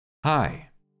Hi,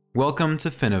 welcome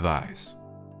to Finivize.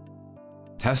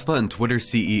 Tesla and Twitter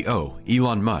CEO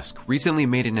Elon Musk recently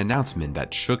made an announcement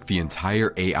that shook the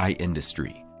entire AI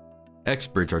industry.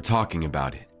 Experts are talking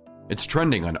about it. It's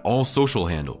trending on all social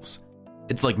handles.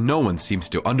 It's like no one seems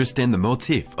to understand the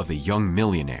motif of the young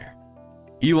millionaire.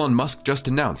 Elon Musk just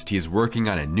announced he is working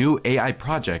on a new AI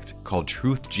project called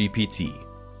TruthGPT,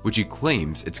 which he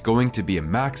claims it's going to be a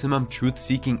maximum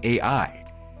truth-seeking AI.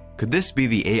 Could this be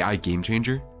the AI game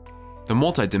changer? The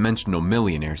multi-dimensional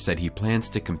millionaire said he plans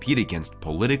to compete against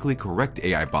politically correct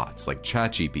AI bots like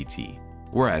ChatGPT,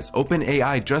 whereas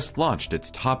OpenAI just launched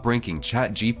its top-ranking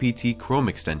ChatGPT Chrome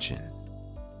extension.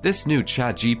 This new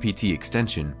ChatGPT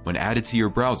extension, when added to your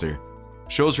browser,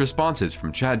 shows responses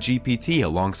from ChatGPT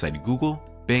alongside Google,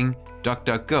 Bing,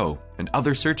 DuckDuckGo, and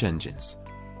other search engines.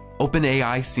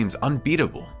 OpenAI seems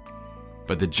unbeatable,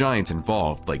 but the giants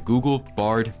involved like Google,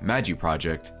 Bard, Magi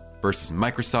Project, versus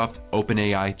Microsoft,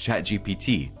 OpenAI,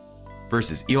 ChatGPT,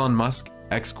 versus Elon Musk,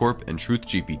 X Corp, and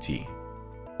TruthGPT.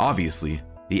 Obviously,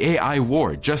 the AI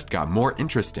war just got more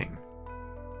interesting.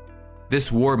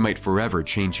 This war might forever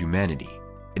change humanity.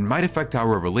 It might affect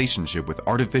our relationship with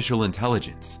artificial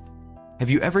intelligence.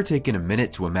 Have you ever taken a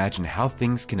minute to imagine how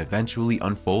things can eventually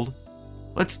unfold?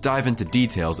 Let's dive into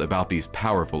details about these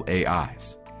powerful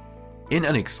AIs. In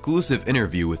an exclusive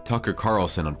interview with Tucker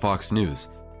Carlson on Fox News,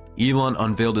 Elon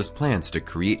unveiled his plans to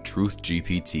create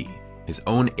TruthGPT, his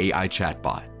own AI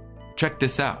chatbot. Check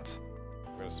this out.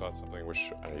 I'm going to start something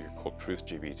which you call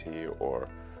TruthGPT, or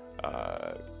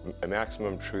a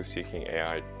maximum truth-seeking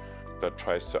AI that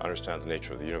tries to understand the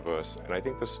nature of the universe. And I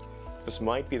think this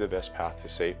might be the best path to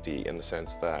safety, in the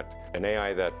sense that an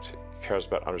AI that cares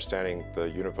about understanding the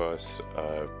universe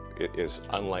it is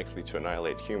unlikely to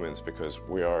annihilate humans, because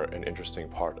we are an interesting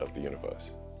part of the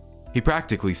universe. He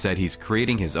practically said he's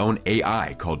creating his own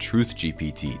AI called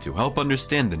TruthGPT to help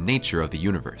understand the nature of the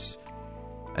universe.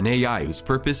 An AI whose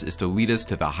purpose is to lead us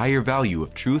to the higher value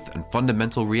of truth and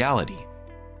fundamental reality.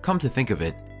 Come to think of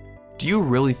it, do you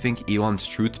really think Elon's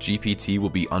TruthGPT will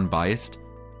be unbiased?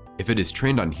 If it is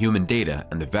trained on human data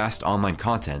and the vast online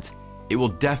content, it will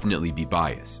definitely be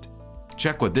biased.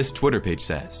 Check what this Twitter page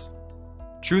says.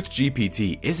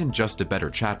 TruthGPT isn't just a better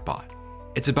chatbot.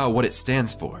 It's about what it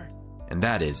stands for, and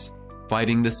that is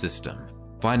fighting the system,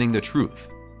 finding the truth,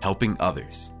 helping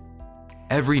others.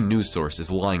 Every news source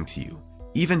is lying to you.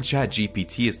 Even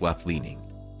ChatGPT is left-leaning.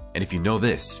 And if you know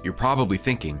this, you're probably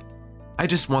thinking, I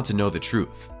just want to know the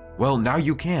truth. Well, now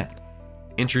you can.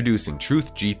 Introducing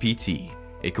TruthGPT,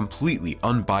 a completely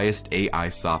unbiased AI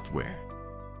software.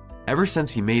 Ever since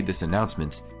he made this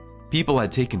announcement, people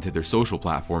had taken to their social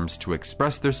platforms to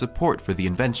express their support for the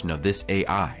invention of this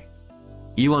AI.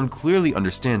 Elon clearly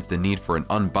understands the need for an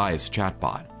unbiased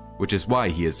chatbot, which is why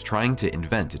he is trying to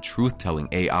invent a truth-telling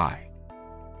AI.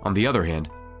 On the other hand,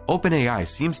 OpenAI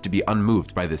seems to be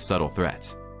unmoved by this subtle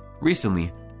threat.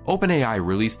 Recently, OpenAI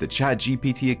released the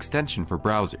ChatGPT extension for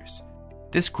browsers.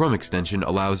 This Chrome extension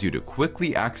allows you to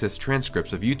quickly access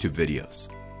transcripts of YouTube videos,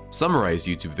 summarize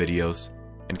YouTube videos,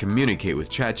 and communicate with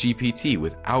ChatGPT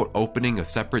without opening a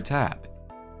separate tab.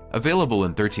 Available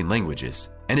in 13 languages,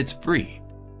 and it's free.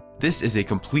 This is a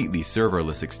completely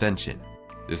serverless extension.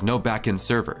 There's no backend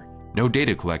server, no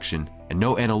data collection, and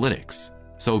no analytics,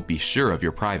 so be sure of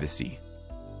your privacy.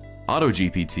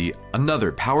 AutoGPT,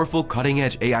 another powerful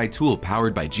cutting-edge AI tool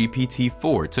powered by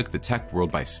GPT-4, took the tech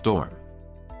world by storm.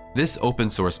 This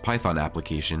open-source Python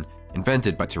application,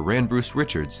 invented by Taran Bruce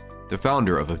Richards, the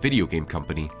founder of a video game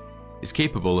company, is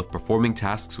capable of performing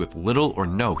tasks with little or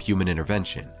no human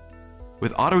intervention.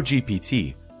 With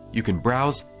AutoGPT, you can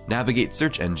browse, navigate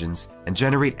search engines, and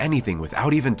generate anything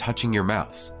without even touching your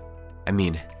mouse. I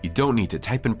mean, you don't need to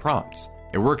type in prompts.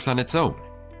 It works on its own.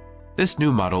 This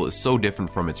new model is so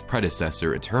different from its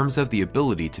predecessor in terms of the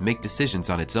ability to make decisions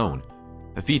on its own,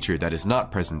 a feature that is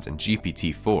not present in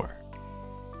GPT-4.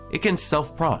 It can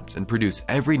self-prompt and produce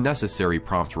every necessary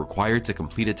prompt required to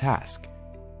complete a task.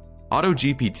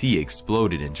 AutoGPT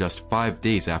exploded in just 5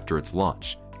 days after its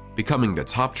launch, becoming the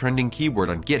top trending keyword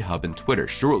on GitHub and Twitter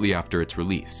shortly after its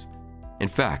release. In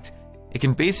fact, it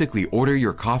can basically order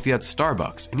your coffee at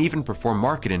Starbucks and even perform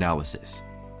market analysis,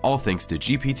 all thanks to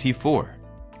GPT-4.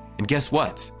 And guess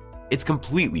what? It's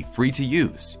completely free to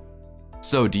use.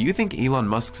 So do you think Elon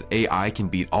Musk's AI can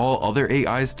beat all other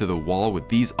AIs to the wall with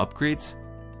these upgrades?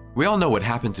 We all know what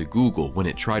happened to Google when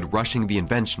it tried rushing the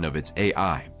invention of its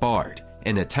AI, Bard,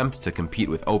 in an attempt to compete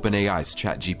with OpenAI's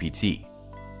ChatGPT.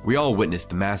 We all witnessed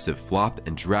the massive flop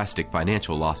and drastic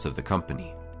financial loss of the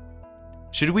company.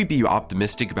 Should we be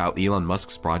optimistic about Elon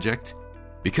Musk's project?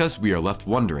 Because we are left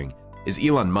wondering, is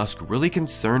Elon Musk really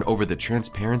concerned over the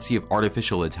transparency of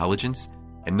artificial intelligence?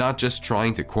 and not just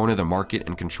trying to corner the market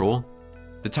and control?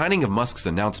 The timing of Musk's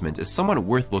announcement is somewhat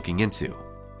worth looking into.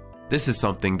 This is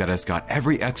something that has got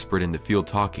every expert in the field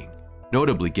talking,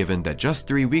 notably given that just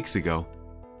 3 weeks ago,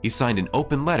 he signed an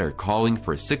open letter calling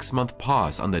for a 6-month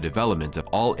pause on the development of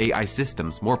all AI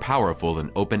systems more powerful than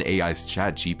OpenAI's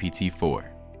ChatGPT-4.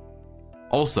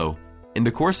 Also, in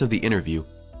the course of the interview,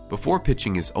 before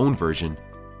pitching his own version,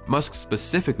 Musk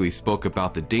specifically spoke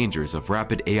about the dangers of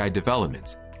rapid AI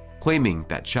development, claiming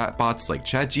that chatbots like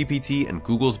ChatGPT and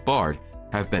Google's Bard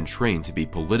have been trained to be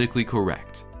politically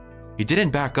correct. He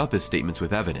didn't back up his statements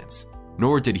with evidence,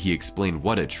 nor did he explain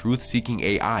what a truth-seeking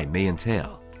AI may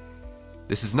entail.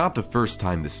 This is not the first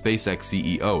time the SpaceX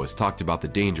CEO has talked about the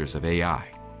dangers of AI.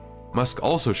 Musk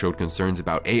also showed concerns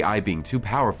about AI being too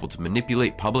powerful to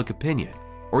manipulate public opinion,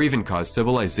 or even cause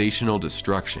civilizational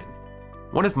destruction.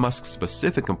 One of Musk's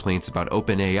specific complaints about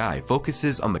OpenAI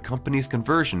focuses on the company's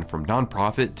conversion from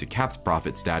nonprofit to capped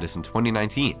profit status in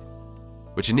 2019,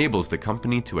 which enables the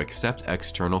company to accept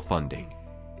external funding.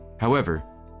 However,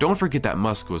 don't forget that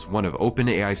Musk was one of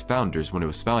OpenAI's founders when it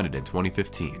was founded in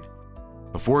 2015,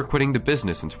 before quitting the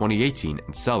business in 2018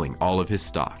 and selling all of his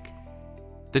stock.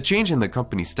 The change in the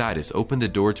company's status opened the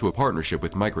door to a partnership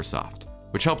with Microsoft,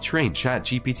 which helped train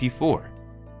ChatGPT-4.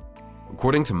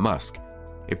 According to Musk,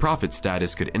 a profit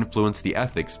status could influence the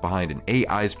ethics behind an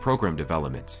AI's program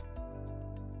development.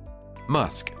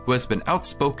 Musk, who has been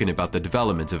outspoken about the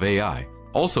development of AI,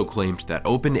 also claimed that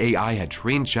OpenAI had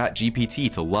trained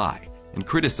ChatGPT to lie and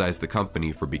criticized the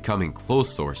company for becoming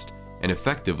closed-sourced and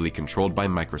effectively controlled by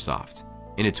Microsoft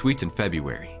in a tweet in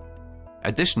February.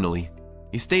 Additionally,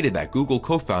 he stated that Google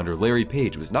co-founder Larry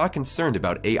Page was not concerned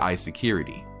about AI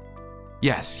security.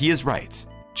 Yes, he is right.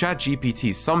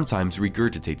 ChatGPT sometimes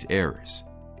regurgitates errors.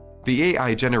 The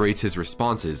AI generates his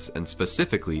responses, and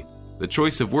specifically, the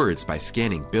choice of words by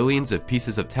scanning billions of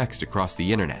pieces of text across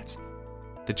the internet.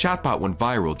 The chatbot went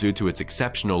viral due to its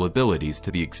exceptional abilities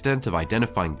to the extent of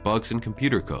identifying bugs in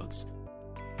computer codes.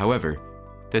 However,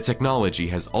 the technology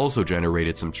has also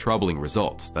generated some troubling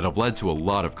results that have led to a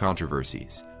lot of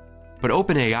controversies. But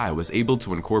OpenAI was able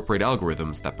to incorporate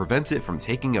algorithms that prevent it from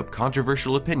taking up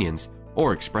controversial opinions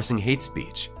or expressing hate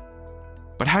speech.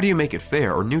 But how do you make it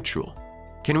fair or neutral?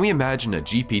 Can we imagine a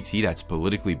GPT that's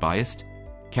politically biased?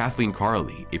 Kathleen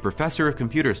Carley, a professor of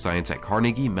computer science at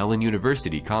Carnegie Mellon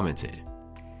University, commented.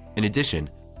 In addition,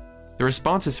 the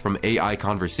responses from AI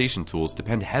conversation tools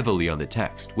depend heavily on the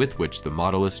text with which the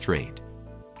model is trained.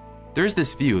 There's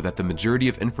this view that the majority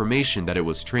of information that it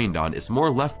was trained on is more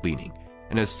left-leaning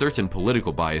and has certain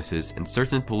political biases and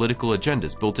certain political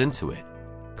agendas built into it,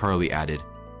 Carley added.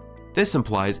 This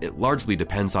implies it largely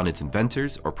depends on its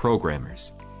inventors or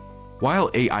programmers.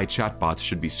 While AI chatbots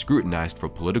should be scrutinized for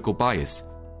political bias,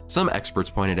 some experts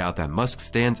pointed out that Musk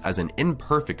stands as an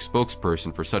imperfect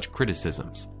spokesperson for such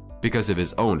criticisms because of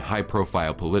his own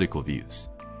high-profile political views.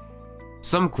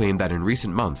 Some claim that in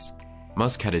recent months,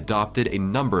 Musk had adopted a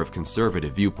number of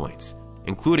conservative viewpoints,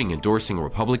 including endorsing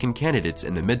Republican candidates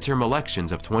in the midterm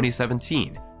elections of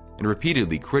 2017 and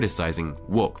repeatedly criticizing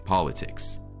woke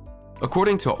politics.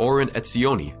 According to Oren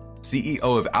Etzioni, CEO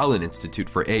of Allen Institute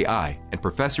for AI and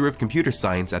professor of computer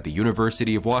science at the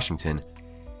University of Washington,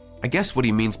 I guess what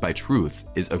he means by truth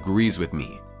is agrees with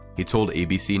me, he told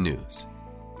ABC News.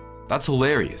 That's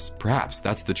hilarious, perhaps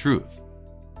that's the truth.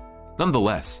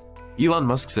 Nonetheless, Elon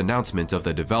Musk's announcement of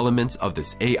the development of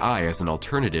this AI as an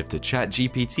alternative to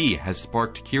ChatGPT has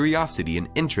sparked curiosity and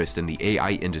interest in the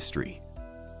AI industry.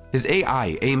 His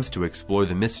AI aims to explore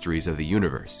the mysteries of the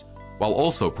universe, while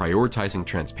also prioritizing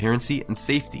transparency and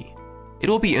safety. It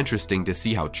will be interesting to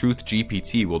see how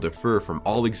TruthGPT will differ from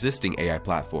all existing AI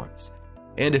platforms,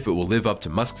 and if it will live up to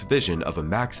Musk's vision of a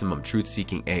maximum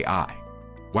truth-seeking AI.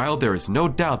 While there is no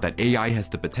doubt that AI has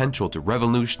the potential to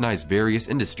revolutionize various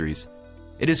industries,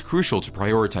 it is crucial to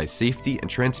prioritize safety and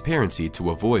transparency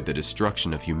to avoid the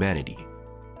destruction of humanity.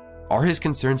 Are his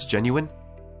concerns genuine?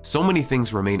 So many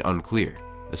things remain unclear,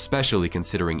 especially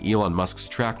considering Elon Musk's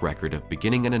track record of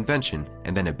beginning an invention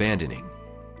and then abandoning.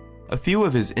 A few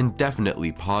of his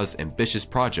indefinitely paused ambitious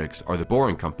projects are the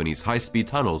Boring Company's high-speed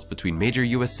tunnels between major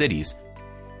US cities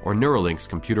or Neuralink's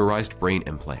computerized brain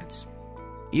implants.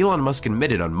 Elon Musk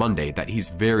admitted on Monday that he's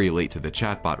very late to the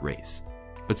chatbot race,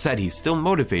 but said he's still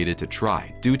motivated to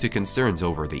try due to concerns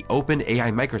over the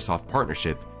OpenAI-Microsoft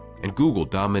partnership and Google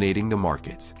dominating the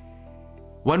market.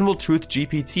 When will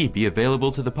TruthGPT be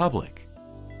available to the public?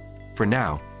 For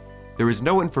now, there is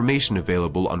no information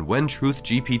available on when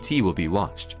TruthGPT will be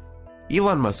launched.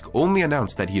 Elon Musk only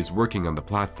announced that he is working on the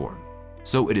platform,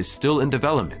 so it is still in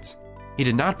development. He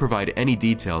did not provide any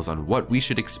details on what we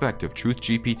should expect of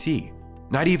TruthGPT,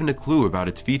 not even a clue about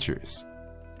its features.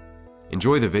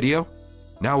 Enjoy the video?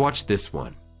 Now watch this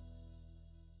one.